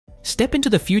Step into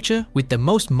the future with the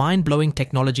most mind-blowing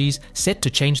technologies set to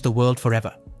change the world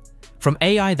forever. From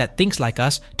AI that thinks like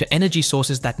us to energy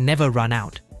sources that never run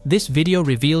out, this video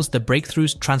reveals the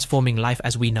breakthroughs transforming life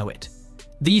as we know it.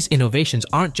 These innovations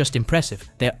aren't just impressive,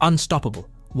 they're unstoppable.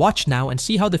 Watch now and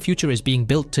see how the future is being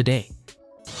built today.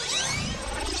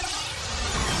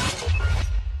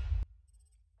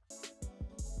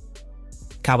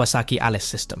 Kawasaki Alice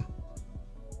System.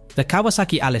 The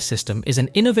Kawasaki Alice System is an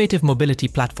innovative mobility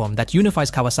platform that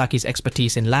unifies Kawasaki's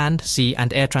expertise in land, sea,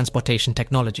 and air transportation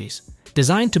technologies.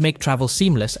 Designed to make travel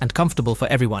seamless and comfortable for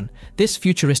everyone, this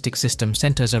futuristic system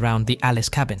centers around the Alice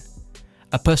cabin,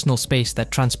 a personal space that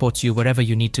transports you wherever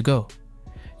you need to go.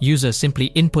 Users simply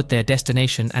input their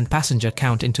destination and passenger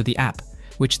count into the app,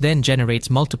 which then generates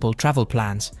multiple travel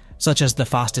plans, such as the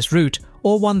fastest route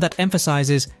or one that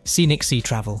emphasizes scenic sea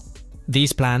travel.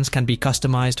 These plans can be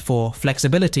customized for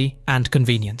flexibility and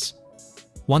convenience.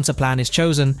 Once a plan is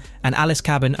chosen, an Alice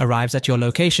cabin arrives at your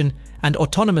location and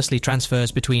autonomously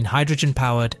transfers between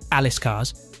hydrogen-powered Alice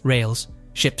cars, rails,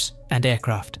 ships, and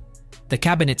aircraft. The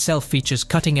cabin itself features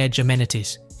cutting-edge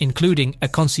amenities, including a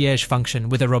concierge function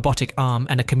with a robotic arm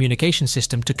and a communication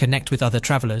system to connect with other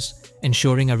travelers,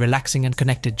 ensuring a relaxing and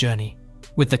connected journey.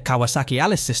 With the Kawasaki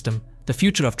Alice system, the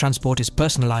future of transport is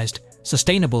personalized,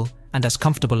 sustainable, and as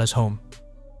comfortable as home.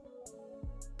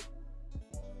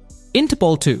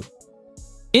 IntBall 2.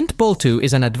 IntBall 2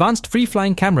 is an advanced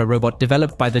free-flying camera robot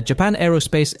developed by the Japan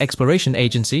Aerospace Exploration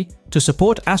Agency to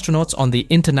support astronauts on the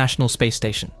International Space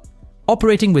Station.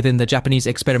 Operating within the Japanese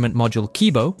experiment module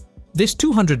Kibo, this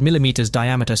 200mm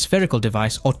diameter spherical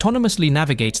device autonomously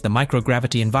navigates the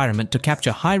microgravity environment to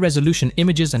capture high-resolution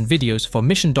images and videos for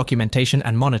mission documentation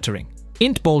and monitoring.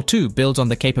 IntBall 2 builds on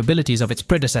the capabilities of its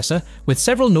predecessor with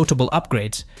several notable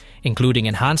upgrades, including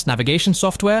enhanced navigation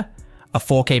software, a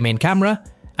 4K main camera,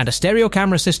 and a stereo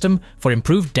camera system for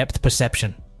improved depth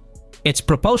perception. Its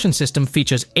propulsion system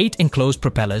features 8 enclosed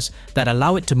propellers that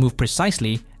allow it to move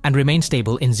precisely and remain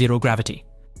stable in zero gravity.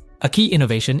 A key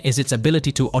innovation is its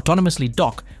ability to autonomously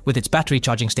dock with its battery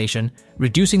charging station,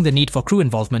 reducing the need for crew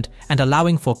involvement and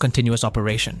allowing for continuous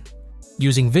operation.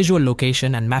 Using visual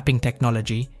location and mapping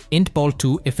technology, IntBall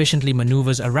 2 efficiently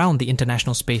maneuvers around the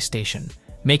International Space Station,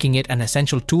 making it an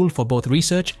essential tool for both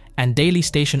research and daily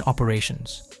station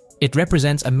operations. It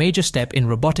represents a major step in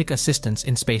robotic assistance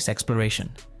in space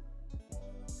exploration.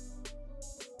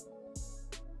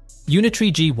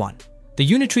 Unitree G1. The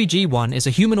Unitree G1 is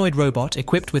a humanoid robot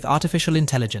equipped with artificial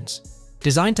intelligence,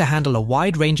 designed to handle a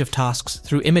wide range of tasks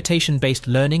through imitation-based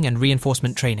learning and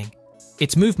reinforcement training.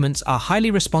 Its movements are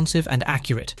highly responsive and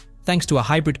accurate, thanks to a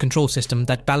hybrid control system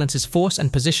that balances force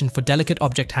and position for delicate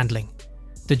object handling.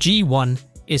 The G1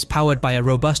 is powered by a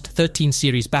robust 13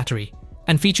 series battery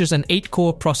and features an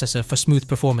 8-core processor for smooth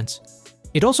performance.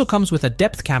 It also comes with a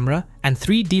depth camera and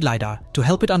 3D LiDAR to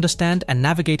help it understand and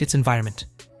navigate its environment.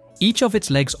 Each of its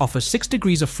legs offers 6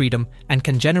 degrees of freedom and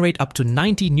can generate up to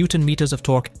 90 Newton-meters of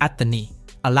torque at the knee,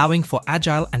 allowing for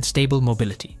agile and stable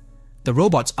mobility. The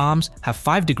robot's arms have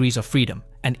 5 degrees of freedom,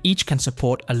 and each can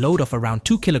support a load of around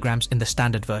 2 kilograms in the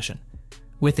standard version.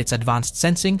 With its advanced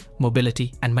sensing,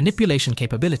 mobility, and manipulation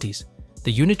capabilities,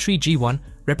 the Unitree G1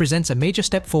 represents a major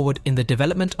step forward in the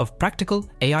development of practical,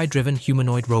 AI-driven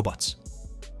humanoid robots.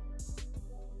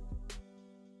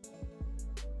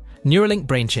 Neuralink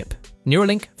brain chip.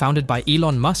 Neuralink, founded by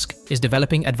Elon Musk, is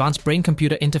developing advanced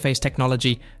brain-computer interface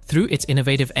technology through its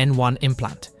innovative N1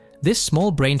 implant. This small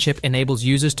brain chip enables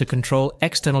users to control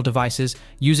external devices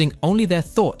using only their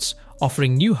thoughts,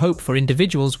 offering new hope for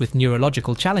individuals with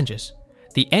neurological challenges.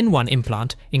 The N1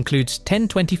 implant includes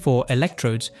 1024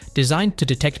 electrodes designed to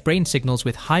detect brain signals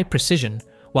with high precision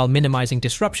while minimizing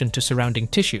disruption to surrounding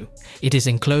tissue. It is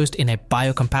enclosed in a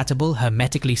biocompatible,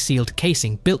 hermetically sealed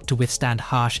casing built to withstand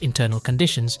harsh internal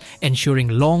conditions, ensuring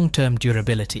long-term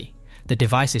durability. The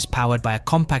device is powered by a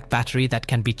compact battery that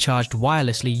can be charged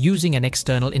wirelessly using an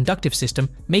external inductive system,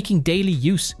 making daily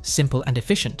use simple and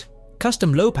efficient.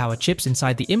 Custom low-power chips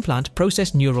inside the implant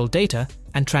process neural data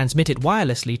and transmit it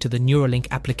wirelessly to the Neuralink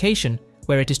application,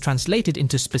 where it is translated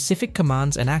into specific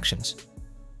commands and actions.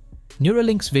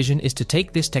 Neuralink's vision is to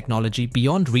take this technology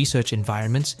beyond research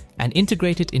environments and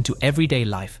integrate it into everyday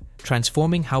life,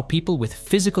 transforming how people with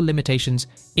physical limitations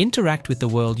interact with the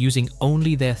world using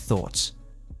only their thoughts.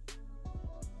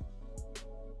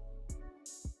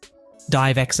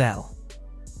 Dive XL.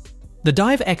 The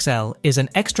Dive XL is an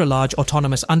extra-large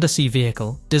autonomous undersea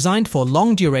vehicle designed for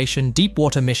long-duration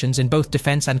deep-water missions in both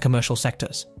defense and commercial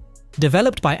sectors.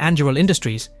 Developed by Anduril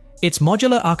Industries, its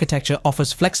modular architecture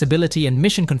offers flexibility in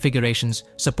mission configurations,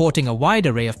 supporting a wide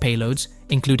array of payloads,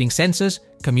 including sensors,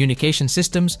 communication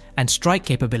systems, and strike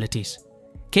capabilities.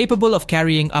 Capable of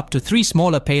carrying up to 3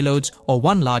 smaller payloads or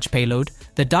 1 large payload,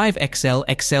 the Dive XL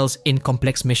excels in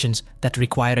complex missions that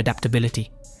require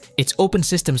adaptability. Its open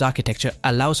systems architecture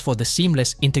allows for the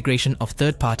seamless integration of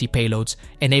third-party payloads,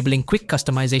 enabling quick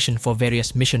customization for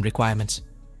various mission requirements.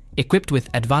 Equipped with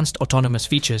advanced autonomous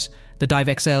features, the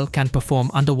Dive XL can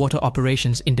perform underwater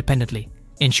operations independently,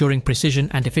 ensuring precision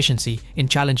and efficiency in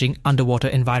challenging underwater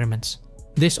environments.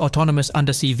 This autonomous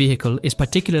undersea vehicle is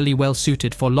particularly well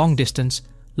suited for long-distance,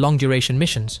 long-duration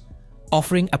missions,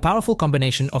 offering a powerful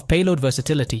combination of payload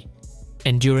versatility,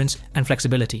 endurance, and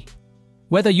flexibility.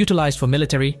 Whether utilized for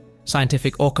military,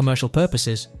 scientific, or commercial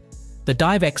purposes, the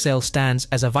Dive XL stands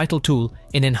as a vital tool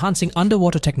in enhancing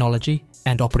underwater technology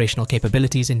and operational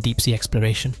capabilities in deep-sea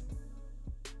exploration.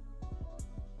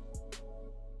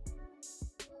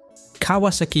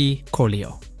 Kawasaki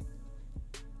Corleo.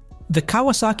 The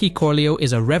Kawasaki Corleo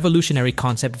is a revolutionary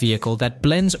concept vehicle that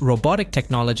blends robotic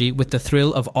technology with the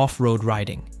thrill of off-road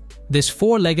riding. This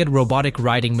 4-legged robotic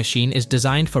riding machine is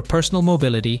designed for personal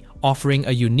mobility, offering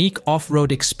a unique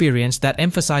off-road experience that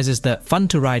emphasizes the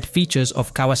fun-to-ride features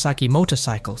of Kawasaki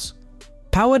motorcycles.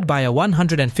 Powered by a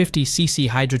 150cc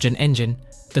hydrogen engine,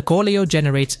 the Corleo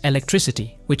generates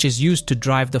electricity, which is used to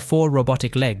drive the 4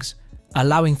 robotic legs,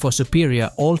 allowing for superior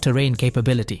all-terrain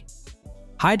capability.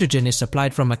 Hydrogen is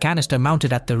supplied from a canister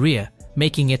mounted at the rear,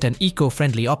 making it an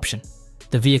eco-friendly option.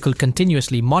 The vehicle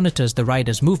continuously monitors the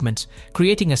rider's movements,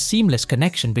 creating a seamless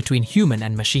connection between human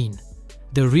and machine.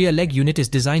 The rear leg unit is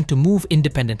designed to move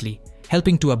independently,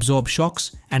 helping to absorb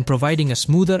shocks and providing a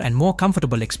smoother and more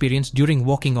comfortable experience during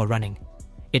walking or running.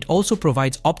 It also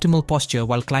provides optimal posture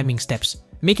while climbing steps,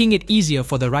 making it easier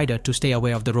for the rider to stay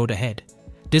aware of the road ahead.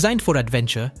 Designed for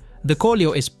adventure, the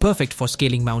Corleo is perfect for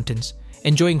scaling mountains,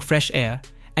 enjoying fresh air,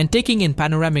 and taking in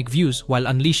panoramic views while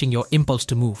unleashing your impulse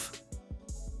to move.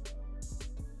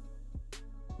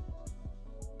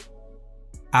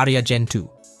 Aria Gen 2.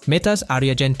 Meta's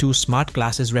Aria Gen 2 smart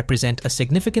glasses represent a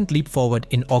significant leap forward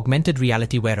in augmented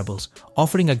reality wearables,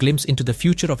 offering a glimpse into the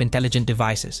future of intelligent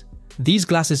devices. These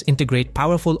glasses integrate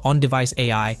powerful on-device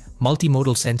AI,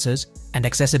 multimodal sensors, and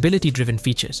accessibility-driven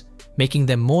features, making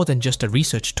them more than just a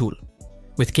research tool.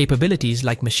 With capabilities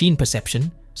like machine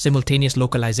perception, simultaneous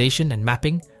localization and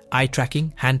mapping, eye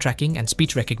tracking, hand tracking, and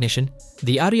speech recognition,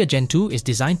 the Aria Gen 2 is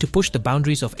designed to push the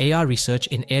boundaries of AR research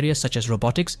in areas such as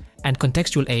robotics and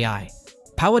contextual AI.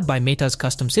 Powered by Meta's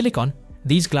custom silicon,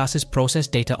 these glasses process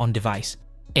data on device,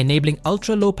 enabling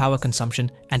ultra-low power consumption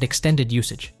and extended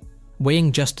usage.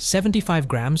 Weighing just 75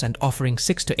 grams and offering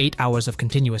 6 to 8 hours of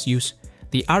continuous use,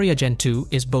 the Aria Gen 2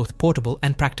 is both portable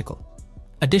and practical.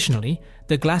 Additionally,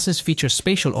 the glasses feature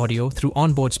spatial audio through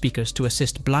onboard speakers to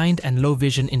assist blind and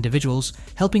low-vision individuals,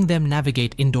 helping them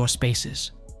navigate indoor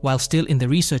spaces. While still in the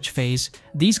research phase,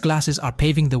 these glasses are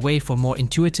paving the way for more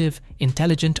intuitive,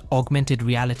 intelligent, augmented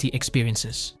reality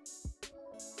experiences.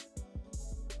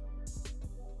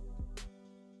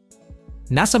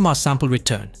 NASA Mars Sample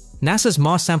Return. NASA's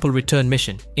Mars Sample Return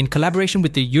mission, in collaboration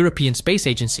with the European Space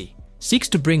Agency, seeks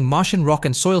to bring Martian rock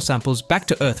and soil samples back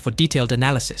to Earth for detailed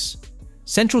analysis.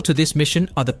 Central to this mission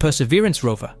are the Perseverance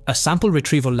rover, a sample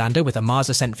retrieval lander with a Mars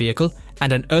ascent vehicle,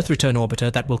 and an Earth return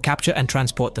orbiter that will capture and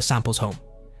transport the samples home.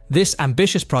 This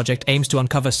ambitious project aims to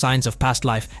uncover signs of past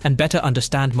life and better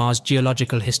understand Mars'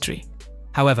 geological history.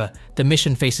 However, the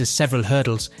mission faces several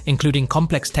hurdles, including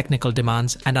complex technical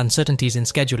demands and uncertainties in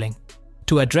scheduling.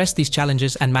 To address these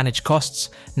challenges and manage costs,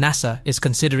 NASA is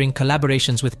considering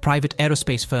collaborations with private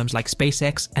aerospace firms like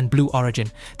SpaceX and Blue Origin.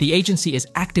 The agency is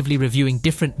actively reviewing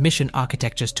different mission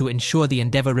architectures to ensure the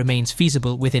endeavor remains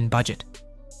feasible within budget.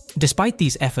 Despite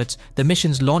these efforts, the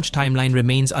mission's launch timeline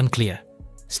remains unclear.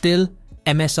 Still,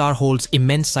 MSR holds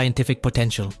immense scientific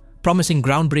potential, promising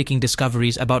groundbreaking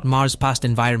discoveries about Mars' past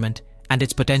environment and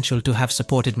its potential to have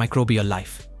supported microbial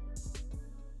life.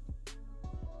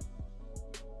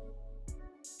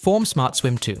 Form Smart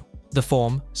Swim 2. The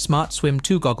Form Smart Swim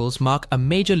 2 goggles mark a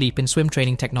major leap in swim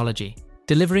training technology,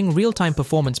 delivering real-time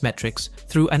performance metrics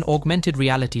through an augmented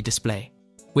reality display.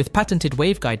 With patented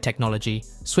waveguide technology,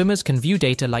 swimmers can view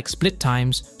data like split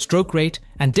times, stroke rate,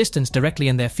 and distance directly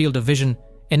in their field of vision,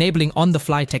 enabling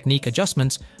on-the-fly technique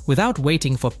adjustments without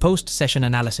waiting for post-session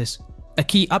analysis. A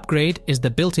key upgrade is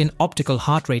the built-in optical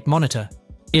heart rate monitor,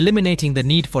 eliminating the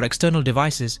need for external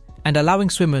devices and allowing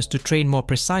swimmers to train more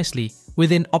precisely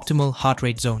within optimal heart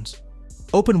rate zones.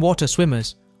 Open water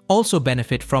swimmers also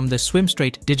benefit from the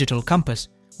SwimStraight digital compass,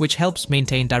 which helps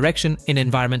maintain direction in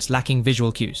environments lacking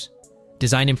visual cues.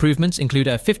 Design improvements include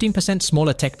a 15%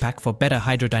 smaller tech pack for better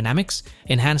hydrodynamics,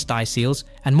 enhanced eye seals,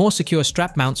 and more secure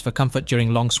strap mounts for comfort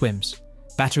during long swims.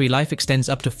 Battery life extends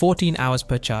up to 14 hours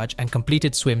per charge, and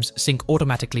completed swims sync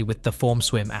automatically with the Form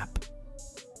Swim app.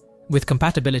 With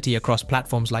compatibility across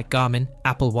platforms like Garmin,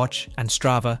 Apple Watch, and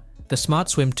Strava, the Smart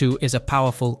Swim 2 is a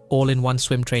powerful, all-in-one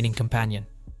swim training companion.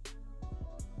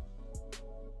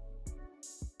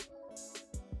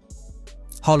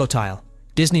 HoloTile.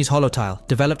 Disney's HoloTile,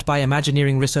 developed by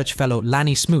Imagineering research fellow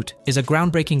Lanny Smoot, is a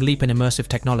groundbreaking leap in immersive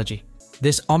technology.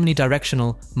 This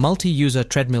omnidirectional, multi-user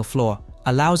treadmill floor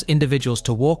allows individuals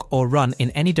to walk or run in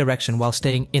any direction while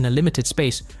staying in a limited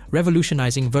space,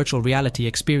 revolutionizing virtual reality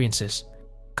experiences.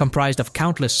 Comprised of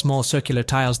countless small circular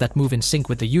tiles that move in sync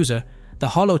with the user, the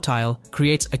HoloTile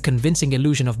creates a convincing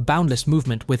illusion of boundless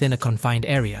movement within a confined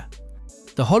area.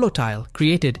 The HoloTile,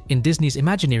 created in Disney's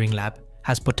Imagineering lab,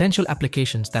 has potential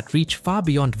applications that reach far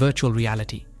beyond virtual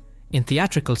reality. In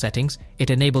theatrical settings,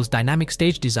 it enables dynamic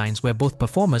stage designs where both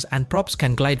performers and props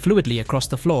can glide fluidly across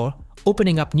the floor,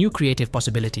 opening up new creative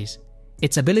possibilities.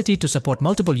 Its ability to support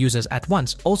multiple users at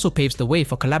once also paves the way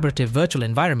for collaborative virtual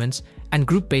environments and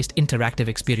group-based interactive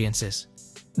experiences.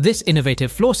 This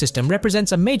innovative floor system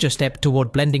represents a major step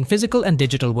toward blending physical and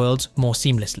digital worlds more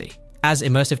seamlessly. As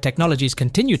immersive technologies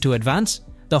continue to advance,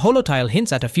 the HoloTile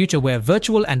hints at a future where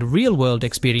virtual and real-world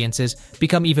experiences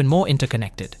become even more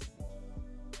interconnected.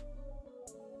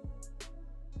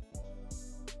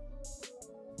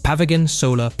 Pavegen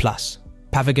Solar Plus.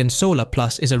 Pavegen Solar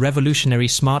Plus is a revolutionary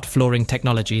smart flooring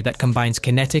technology that combines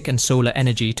kinetic and solar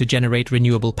energy to generate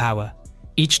renewable power.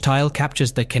 Each tile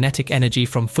captures the kinetic energy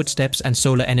from footsteps and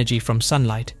solar energy from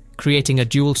sunlight, creating a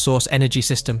dual-source energy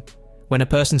system. When a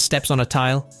person steps on a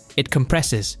tile, it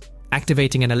compresses,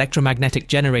 activating an electromagnetic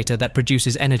generator that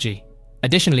produces energy.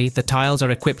 Additionally, the tiles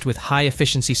are equipped with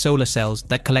high-efficiency solar cells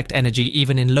that collect energy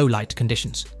even in low-light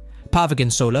conditions.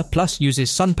 Pavegen Solar Plus uses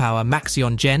SunPower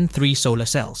Maxion Gen 3 solar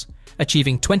cells,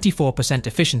 achieving 24%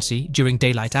 efficiency during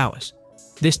daylight hours.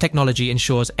 This technology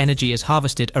ensures energy is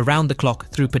harvested around the clock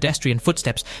through pedestrian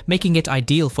footsteps, making it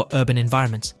ideal for urban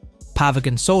environments.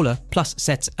 Pavegen Solar Plus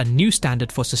sets a new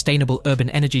standard for sustainable urban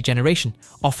energy generation,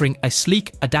 offering a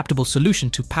sleek, adaptable solution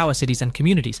to power cities and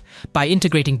communities. By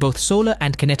integrating both solar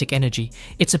and kinetic energy,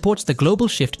 it supports the global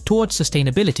shift towards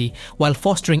sustainability while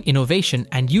fostering innovation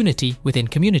and unity within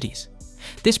communities.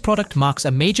 This product marks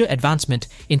a major advancement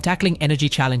in tackling energy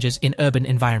challenges in urban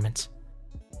environments.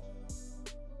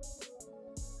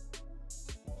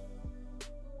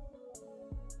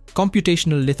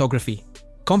 Computational lithography.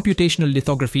 Computational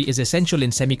lithography is essential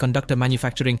in semiconductor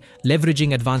manufacturing,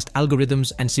 leveraging advanced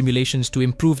algorithms and simulations to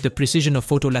improve the precision of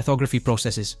photolithography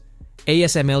processes.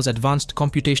 ASML's advanced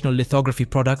computational lithography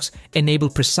products enable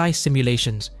precise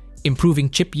simulations, improving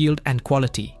chip yield and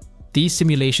quality. These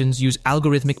simulations use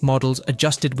algorithmic models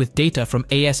adjusted with data from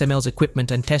ASML's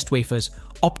equipment and test wafers,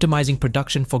 optimizing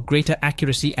production for greater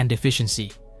accuracy and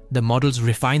efficiency. The models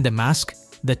refine the mask,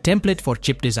 the template for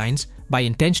chip designs, by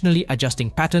intentionally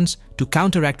adjusting patterns to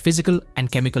counteract physical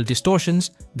and chemical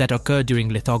distortions that occur during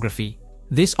lithography.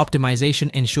 This optimization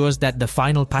ensures that the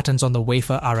final patterns on the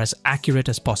wafer are as accurate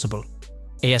as possible.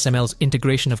 ASML's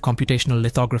integration of computational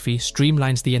lithography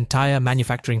streamlines the entire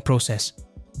manufacturing process,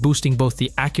 boosting both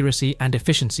the accuracy and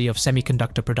efficiency of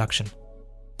semiconductor production.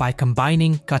 By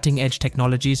combining cutting-edge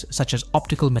technologies such as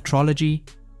optical metrology,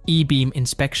 E-beam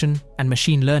inspection, and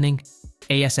machine learning,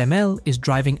 ASML is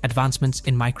driving advancements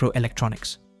in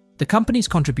microelectronics. The company's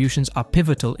contributions are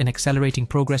pivotal in accelerating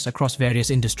progress across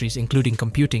various industries, including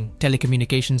computing,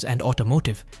 telecommunications, and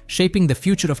automotive, shaping the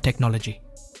future of technology.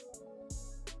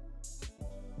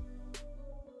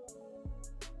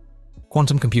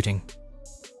 Quantum computing.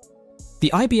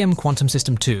 The IBM Quantum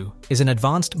System 2 is an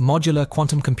advanced modular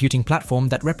quantum computing platform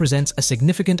that represents a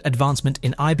significant advancement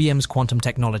in IBM's quantum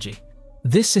technology.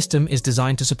 This system is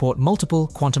designed to support multiple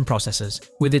quantum processors,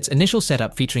 with its initial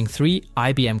setup featuring 3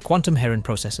 IBM Quantum Heron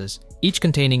processors, each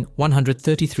containing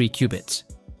 133 qubits.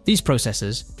 These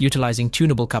processors, utilizing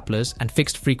tunable couplers and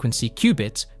fixed-frequency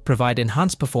qubits, provide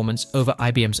enhanced performance over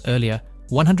IBM's earlier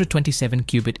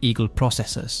 127-qubit Eagle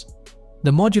processors.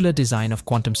 The modular design of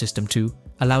Quantum System 2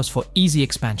 allows for easy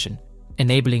expansion,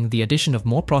 enabling the addition of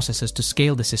more processors to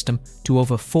scale the system to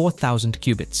over 4,000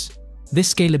 qubits.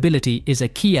 This scalability is a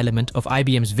key element of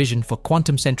IBM's vision for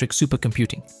quantum-centric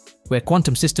supercomputing, where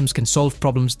quantum systems can solve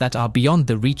problems that are beyond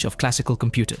the reach of classical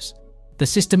computers. The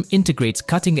system integrates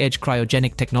cutting-edge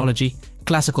cryogenic technology,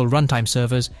 classical runtime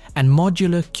servers, and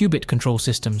modular qubit control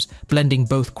systems, blending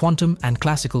both quantum and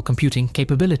classical computing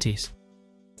capabilities.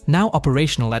 Now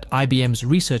operational at IBM's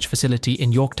research facility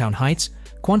in Yorktown Heights,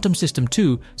 Quantum System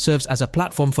 2 serves as a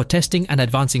platform for testing and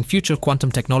advancing future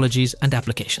quantum technologies and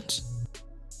applications.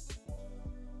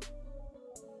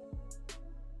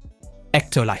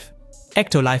 Ectolife.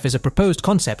 Ectolife is a proposed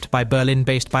concept by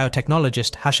Berlin-based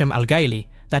biotechnologist Hashem Al-Gaili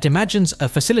that imagines a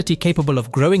facility capable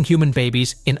of growing human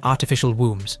babies in artificial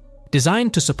wombs.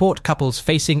 Designed to support couples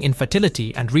facing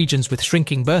infertility and regions with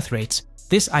shrinking birth rates,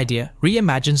 this idea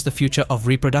reimagines the future of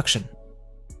reproduction.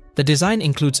 The design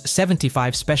includes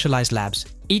 75 specialized labs,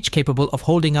 each capable of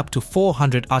holding up to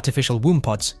 400 artificial womb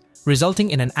pods, resulting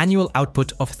in an annual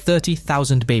output of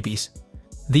 30,000 babies.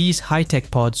 These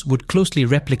high-tech pods would closely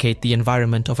replicate the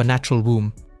environment of a natural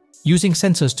womb, using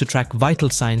sensors to track vital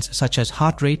signs such as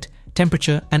heart rate,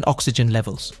 temperature, and oxygen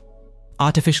levels.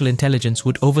 Artificial intelligence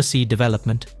would oversee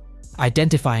development,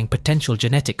 identifying potential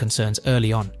genetic concerns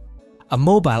early on. A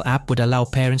mobile app would allow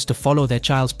parents to follow their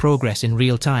child's progress in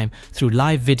real time through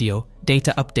live video,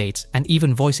 data updates, and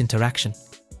even voice interaction.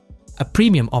 A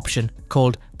premium option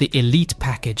called the Elite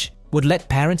Package would let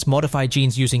parents modify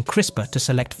genes using CRISPR to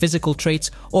select physical traits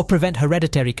or prevent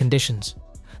hereditary conditions.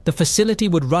 The facility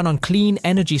would run on clean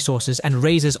energy sources and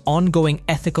raises ongoing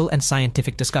ethical and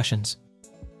scientific discussions.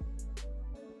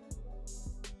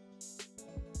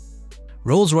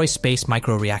 Rolls-Royce Space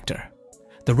Micro-Reactor.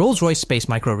 The Rolls-Royce Space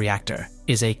Micro-Reactor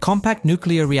is a compact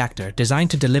nuclear reactor designed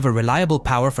to deliver reliable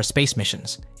power for space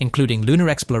missions, including lunar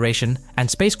exploration and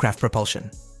spacecraft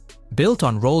propulsion. Built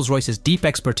on Rolls-Royce's deep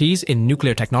expertise in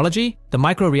nuclear technology, the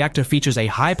micro-reactor features a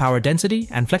high power density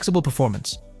and flexible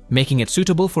performance, making it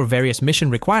suitable for various mission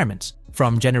requirements,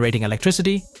 from generating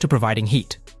electricity to providing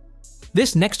heat.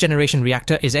 This next-generation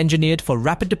reactor is engineered for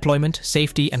rapid deployment,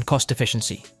 safety, and cost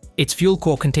efficiency. Its fuel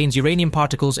core contains uranium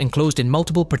particles enclosed in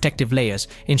multiple protective layers,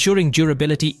 ensuring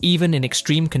durability even in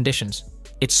extreme conditions.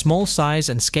 Its small size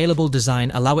and scalable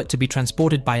design allow it to be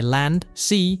transported by land,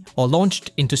 sea, or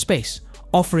launched into space,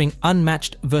 offering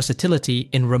unmatched versatility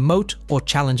in remote or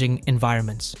challenging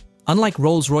environments. Unlike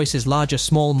Rolls-Royce's larger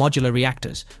small modular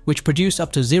reactors, which produce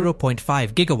up to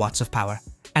 0.5 gigawatts of power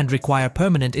and require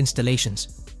permanent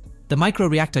installations, the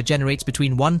micro-reactor generates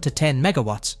between 1 to 10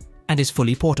 megawatts and is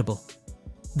fully portable.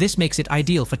 This makes it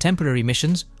ideal for temporary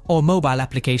missions or mobile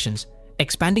applications,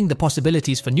 expanding the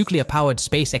possibilities for nuclear-powered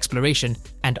space exploration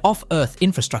and off-Earth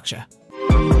infrastructure.